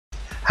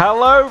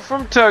Hello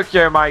from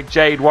Tokyo, my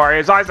Jade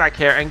Warriors. Isaac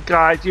here, and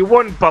guys, you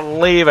wouldn't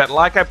believe it.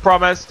 Like I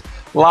promised,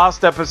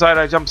 last episode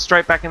I jumped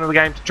straight back into the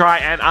game to try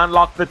and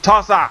unlock the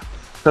tosser,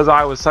 because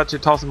I was such a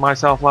tosser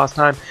myself last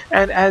time.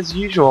 And as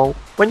usual,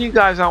 when you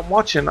guys aren't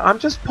watching, I'm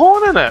just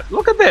pawning it.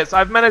 Look at this.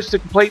 I've managed to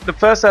complete the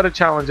first set of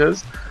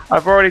challenges.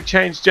 I've already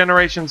changed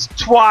generations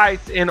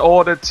twice in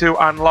order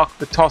to unlock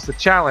the tosser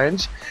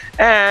challenge,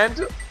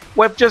 and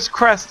we've just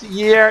crossed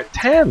year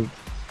 10.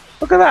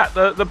 Look at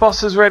that, the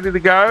boss is ready to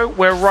go.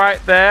 We're right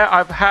there.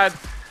 I've had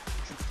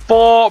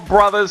 4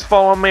 brothers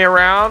follow me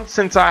around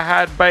since I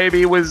had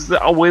baby with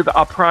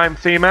a prime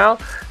female.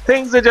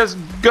 Things are just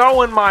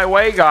going my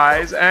way,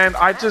 guys, and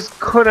I just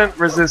couldn't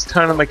resist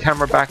turning the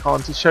camera back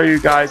on to show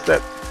you guys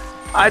that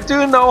I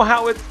do know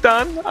how it's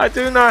done. I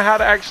do know how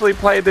to actually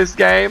play this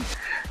game.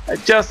 I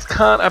just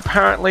can't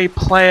apparently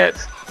play it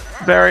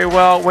very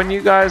well when you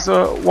guys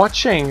are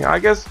watching. I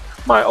guess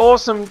my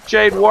awesome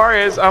Jade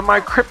Warriors are my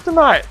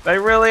kryptonite. They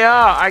really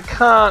are. I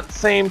can't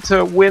seem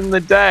to win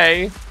the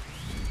day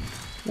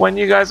when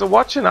you guys are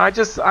watching. I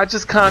just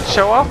can't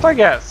show off, I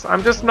guess.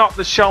 I'm just not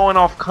the showing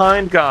off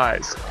kind,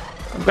 guys.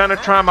 I'm gonna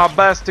try my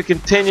best to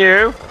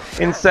continue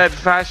in said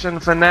fashion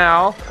for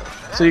now,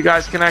 so you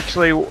guys can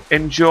actually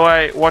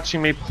enjoy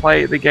watching me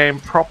play the game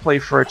properly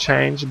for a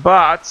change.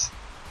 But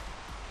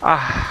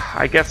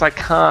I guess I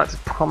can't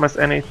promise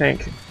anything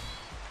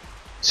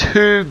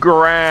too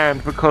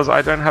grand because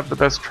I don't have the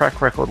best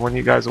track record when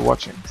you guys are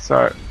watching.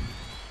 So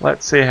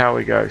let's see how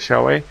we go,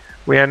 shall we?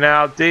 We are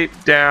now deep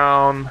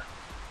down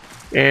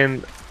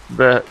in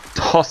the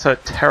tosser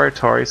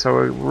territory,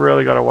 so we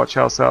really got to watch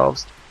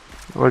ourselves.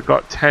 We've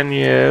got 10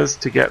 years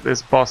to get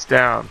this boss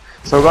down,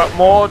 so we've got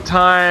more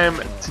time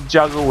to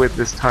juggle with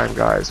this time,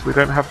 guys. We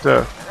don't have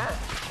to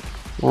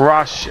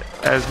rush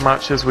as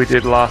much as we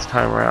did last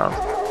time around.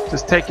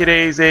 Just take it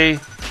easy.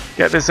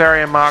 Get this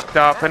area marked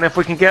up, and if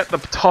we can get the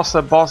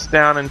tosser boss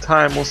down in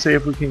time, we'll see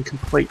if we can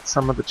complete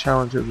some of the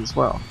challenges as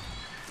well.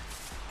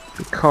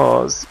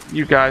 Because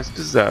you guys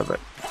deserve it.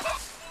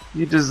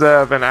 You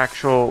deserve an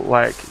actual,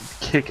 like,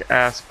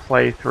 kick-ass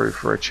playthrough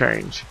for a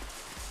change.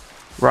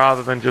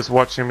 Rather than just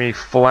watching me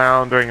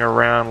floundering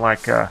around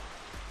like a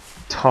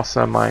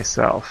tosser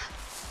myself.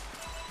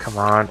 Come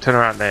on, turn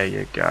around. There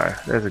you go.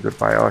 There's a good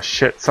buy. Oh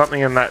shit,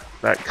 something in that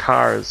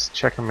car is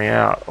checking me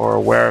out, or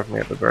aware of me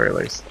at the very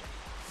least.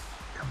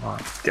 Come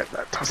on, get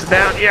that tosser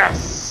down.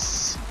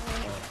 Yes!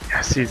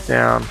 Yes, he's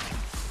down.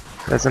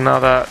 There's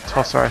another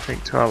tosser, I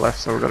think, to our left,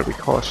 so we've got to be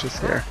cautious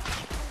here.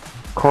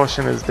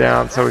 Caution is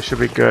down, so we should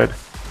be good.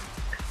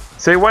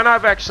 See, when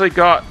I've actually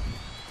got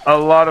a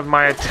lot of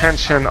my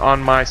attention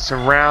on my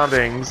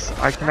surroundings,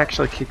 I can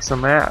actually kick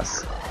some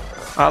ass.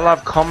 I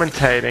love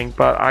commentating,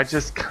 but I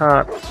just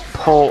can't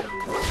pull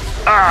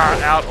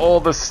out all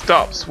the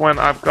stops when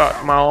I've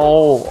got my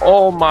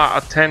all my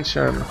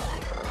attention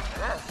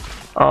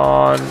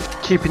on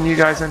keeping you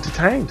guys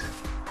entertained.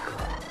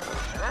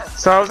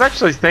 So I was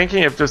actually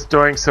thinking of just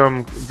doing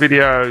some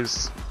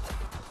videos,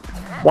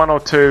 1 or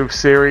 2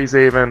 series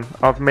even,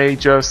 of me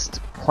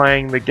just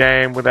playing the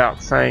game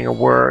without saying a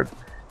word.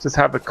 Just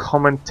have a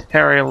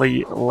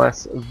commentarily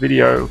less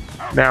video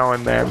now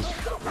and then.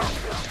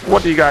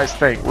 What do you guys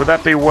think? Would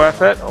that be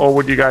worth it, or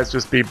would you guys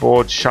just be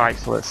bored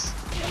shitless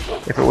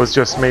if it was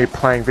just me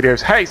playing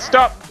videos? Hey,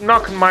 stop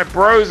knocking my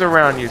bros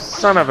around, you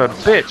son of a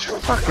bitch.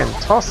 Fucking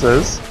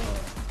tossers.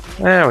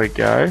 There we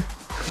go.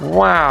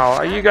 Wow,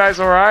 are you guys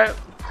alright?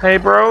 Hey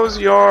bros,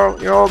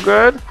 you're all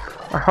good?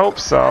 I hope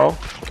so.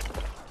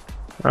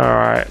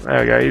 Alright, there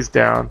we go, he's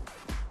down.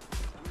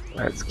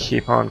 Let's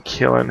keep on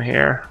killing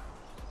here.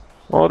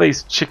 All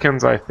these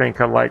chickens, I think,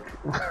 are like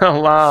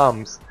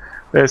alarms.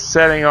 They're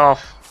setting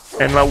off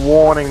and they're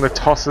warning the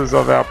tossers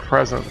of our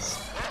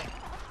presence.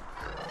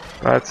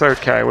 That's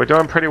okay, we're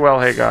doing pretty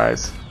well here,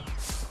 guys.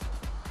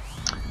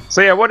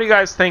 So yeah, what do you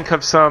guys think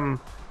of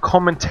some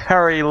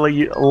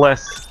commentarily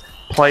less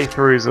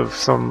playthroughs of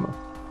some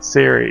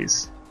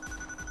series?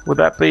 Would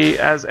that be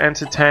as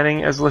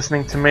entertaining as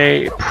listening to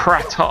me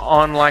pratter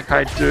on like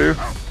I do?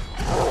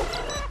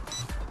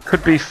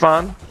 Could be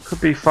fun. Could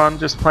be fun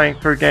just playing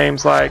through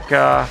games like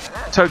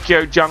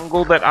Tokyo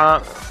Jungle that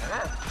aren't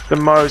the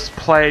most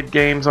played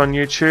games on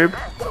YouTube.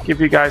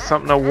 Give you guys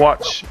something to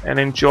watch and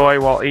enjoy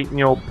while eating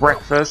your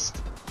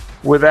breakfast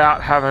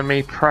without having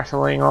me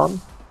prattling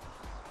on,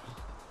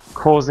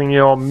 causing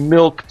your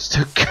milk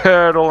to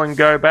curdle and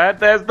go bad.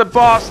 There's the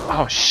boss.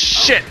 Oh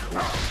shit,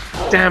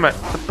 damn it,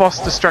 the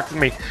boss distracted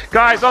me.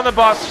 Guys, on the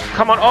boss,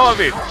 come on, all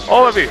of you,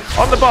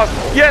 on the boss.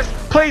 Yes,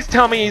 please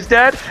tell me he's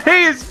dead.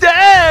 He's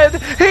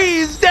dead.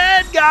 He's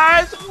dead,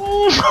 guys.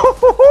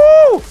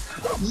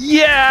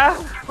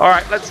 Yeah.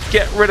 Alright, let's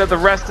get rid of the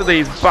rest of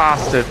these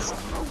bastards.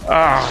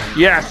 Oh,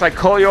 yes, I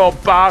call you all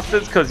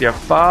bastards because your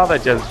father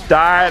just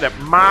died at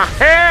my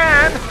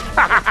hand.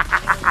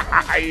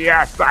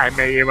 Yes, I'm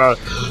evil.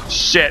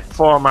 Shit,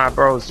 4 of my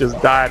bros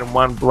just died in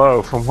one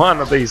blow from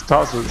one of these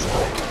tossers.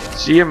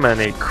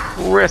 Jiminy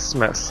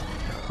Christmas.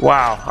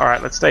 Wow.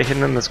 Alright, let's stay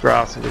hidden in this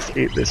grass and just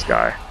eat this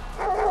guy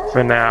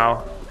for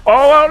now.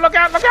 Oh, look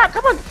out, look out.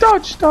 Come on,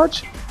 dodge,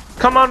 dodge.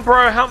 Come on,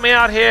 bro, help me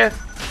out here.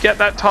 Get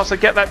that tosser,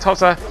 get that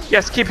tosser.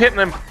 Yes, keep hitting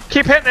him.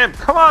 Keep hitting him.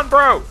 Come on,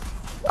 bro.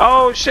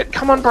 Oh, shit.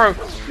 Come on, bro.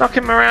 Knock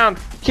him around.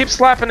 Keep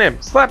slapping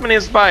him. Slapping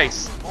his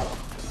face.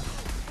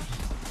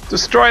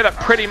 Destroy that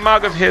pretty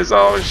mug of his.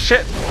 Oh,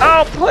 shit.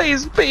 Oh,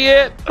 please be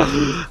it.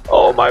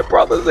 Oh, my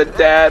brothers are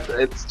dead.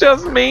 It's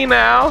just me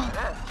now.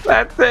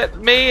 That's it.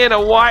 Me and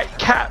a white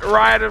cat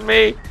riding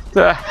me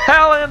to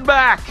hell and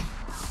back.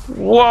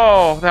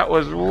 Whoa, that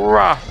was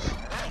rough.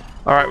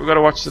 Alright, we've got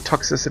to watch the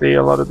toxicity.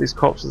 A lot of these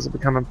corpses are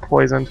becoming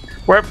poisoned.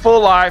 We're at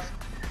full life.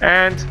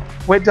 And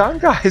we're done,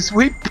 guys.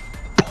 We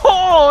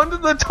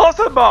pawned the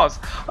tosser boss.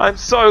 I'm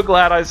so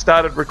glad I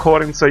started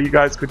recording so you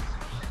guys could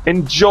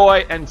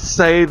enjoy and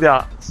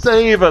savor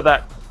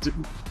that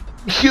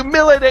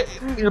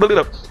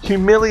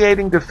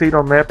humiliating defeat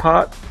on their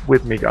part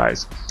with me,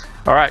 guys.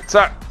 Alright,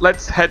 so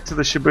let's head to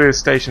the Shibuya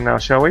station now,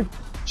 shall we?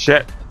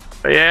 Shit.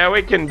 Yeah,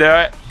 we can do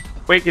it.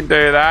 We can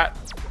do that.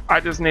 I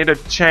just need to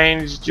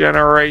change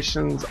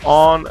generations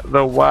on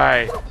the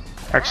way.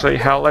 Actually,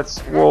 hell,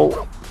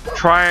 we'll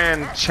try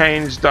and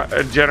change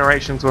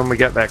generations when we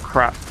get there.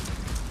 Crap.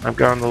 I'm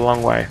going the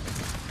long way.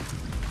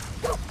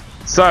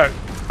 So,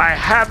 I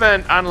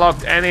haven't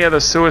unlocked any of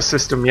the sewer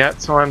system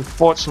yet, so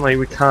unfortunately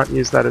we can't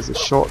use that as a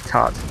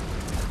shortcut.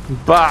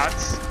 But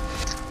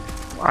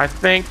I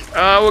think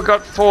we've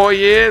got 4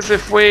 years.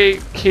 If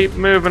we keep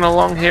moving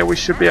along here, we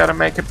should be able to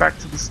make it back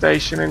to the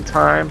station in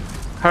time.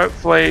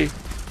 Hopefully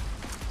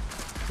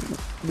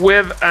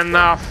with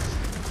enough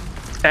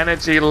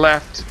energy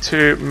left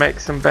to make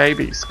some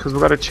babies, because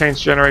we've got to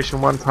change generation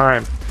 1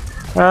 time.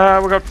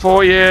 We've got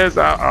 4 years.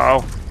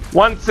 Uh-oh.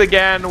 Once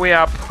again, we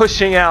are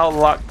pushing our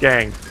luck,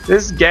 gang.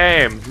 This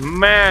game,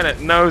 man, it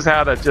knows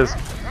how to just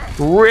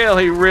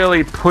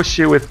really push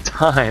you with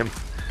time.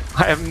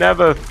 I have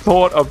never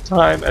thought of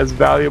time as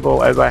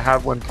valuable as I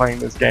have when playing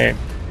this game.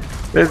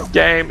 This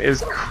game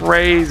is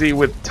crazy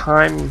with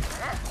time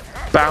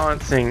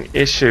balancing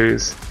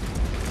issues.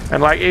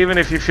 And like, even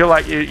if you feel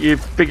like you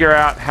figure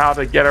out how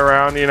to get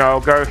around, you know,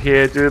 go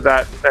here, do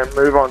that, then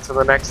move on to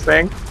the next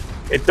thing,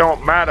 it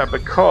don't matter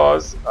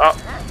because, oh,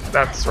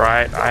 that's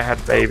right, I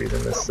had babies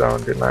in this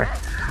zone, didn't I?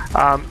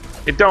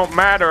 It don't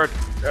matter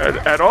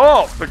at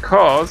all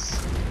because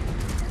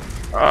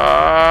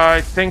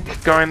I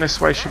think going this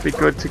way should be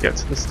good to get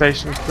to the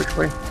station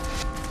quickly.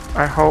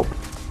 I hope.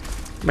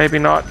 Maybe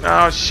not.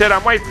 Oh shit,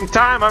 I'm wasting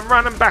time. I'm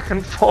running back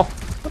and forth.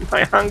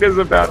 My hunger's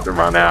about to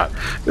run out.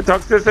 The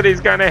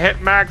toxicity's going to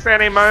hit max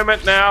any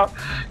moment now.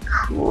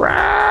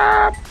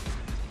 Crap.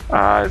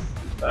 Alright.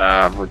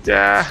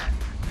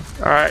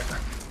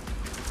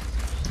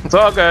 It's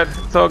all good.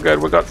 It's all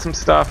good. We've got some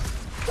stuff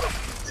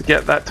to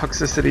get that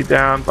toxicity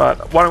down.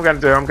 But what I'm going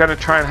to do, I'm going to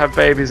try and have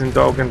babies in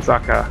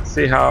Dolgenzaka.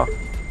 See how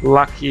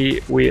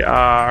lucky we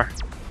are.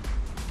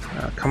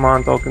 Come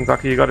on,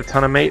 Dolgenzaka. You got a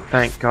ton of meat?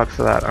 Thank God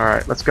for that.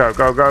 Alright, let's go.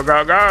 Go, go,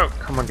 go, go.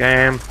 Come on,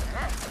 game.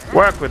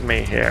 Work with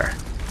me here.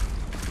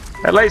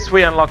 At least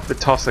we unlocked the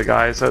tosser,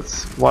 guys.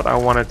 That's what I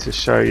wanted to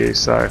show you.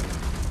 So,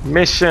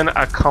 mission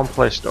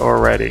accomplished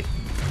already.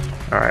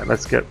 Alright,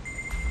 let's get...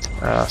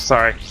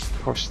 sorry.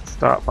 Push the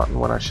start button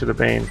when I should have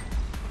been.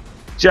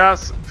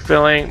 Just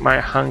filling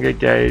my hunger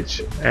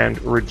gauge and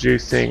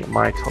reducing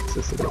my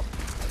toxicity.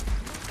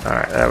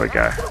 Alright, there we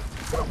go.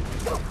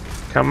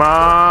 Come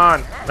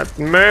on! Let's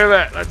move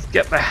it! Let's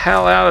get the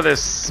hell out of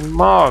this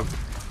smog!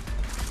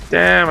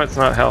 Damn, it's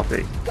not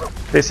healthy.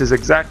 This is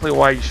exactly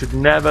why you should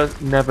never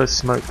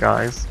smoke,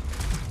 guys.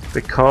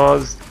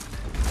 Because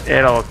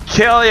it'll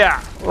kill ya!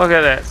 Look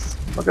at this.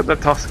 Look at the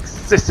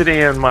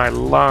toxicity in my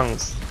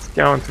lungs. It's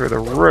going through the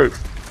roof.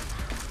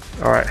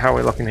 Alright, how are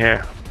we looking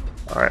here?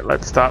 Alright,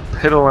 let's start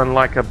piddling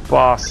like a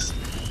boss.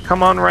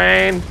 Come on,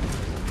 Rain!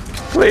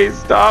 Please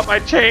stop, I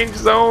changed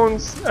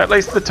zones! At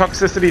least the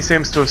toxicity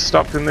seems to have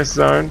stopped in this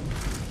zone.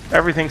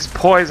 Everything's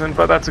poisoned,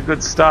 but that's a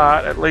good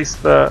start. At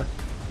least the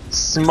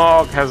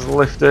smog has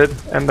lifted.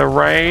 And the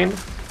rain,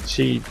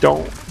 she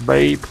don't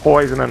be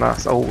poisoning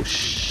us. Oh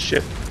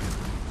shit.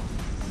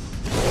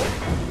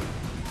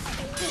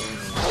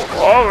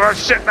 Oh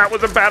shit, that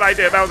was a bad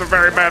idea. That was a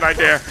very bad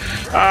idea.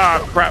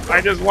 Ah, crap. I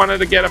just wanted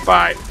to get a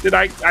bite.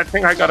 I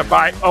think I got a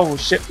bite. Oh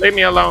shit, leave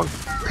me alone.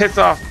 Piss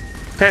off.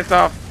 Piss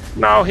off.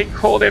 No, he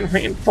called in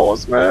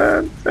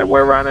reinforcements and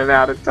we're running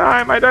out of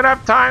time. I don't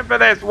have time for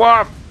this,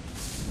 Wolf.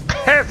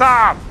 Piss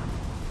off.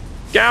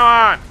 Go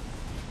on.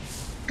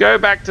 Go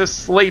back to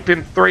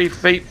sleeping 3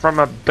 feet from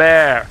a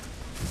bear.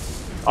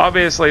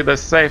 Obviously the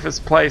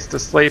safest place to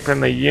sleep in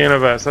the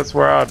universe. That's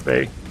where I'd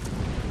be.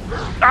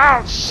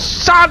 Oh,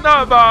 son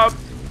of a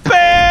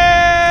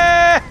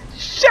bitch!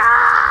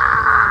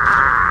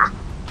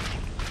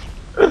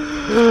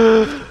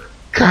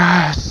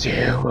 Curse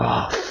you,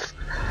 Wolf.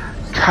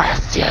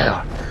 Curse you.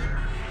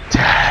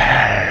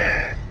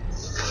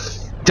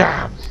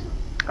 Damn.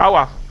 Oh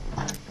well.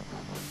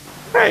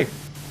 Hey,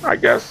 I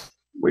guess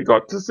we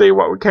got to see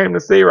what we came to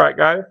see, right,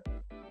 guys?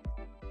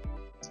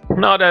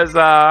 Not as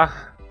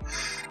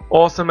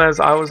awesome as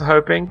I was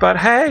hoping, but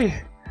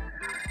hey,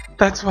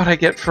 that's what I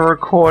get for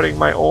recording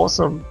my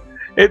awesome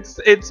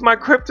It's my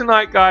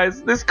kryptonite,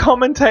 guys. This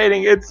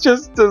commentating, it's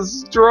just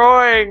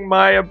destroying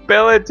my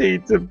ability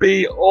to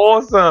be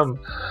awesome.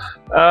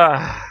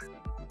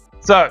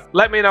 So,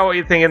 let me know what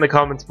you think in the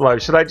comments below.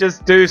 Should I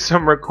just do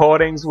some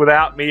recordings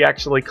without me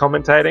actually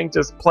commentating?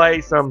 Just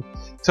play some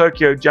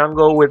Tokyo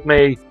Jungle with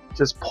me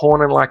just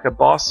pawning like a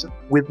boss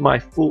with my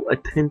full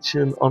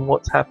attention on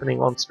what's happening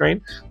on screen?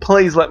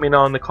 Please let me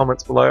know in the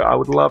comments below. I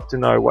would love to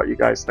know what you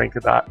guys think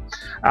of that.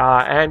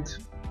 And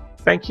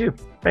thank you.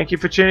 Thank you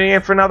for tuning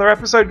in for another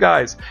episode,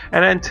 guys.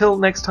 And until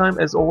next time,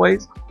 as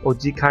always, お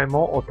次回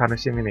もお楽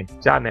しみに。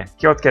じゃあね、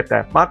気をつけ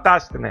て。また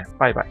明日ね。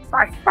バイバイ。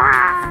バイ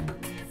バイ。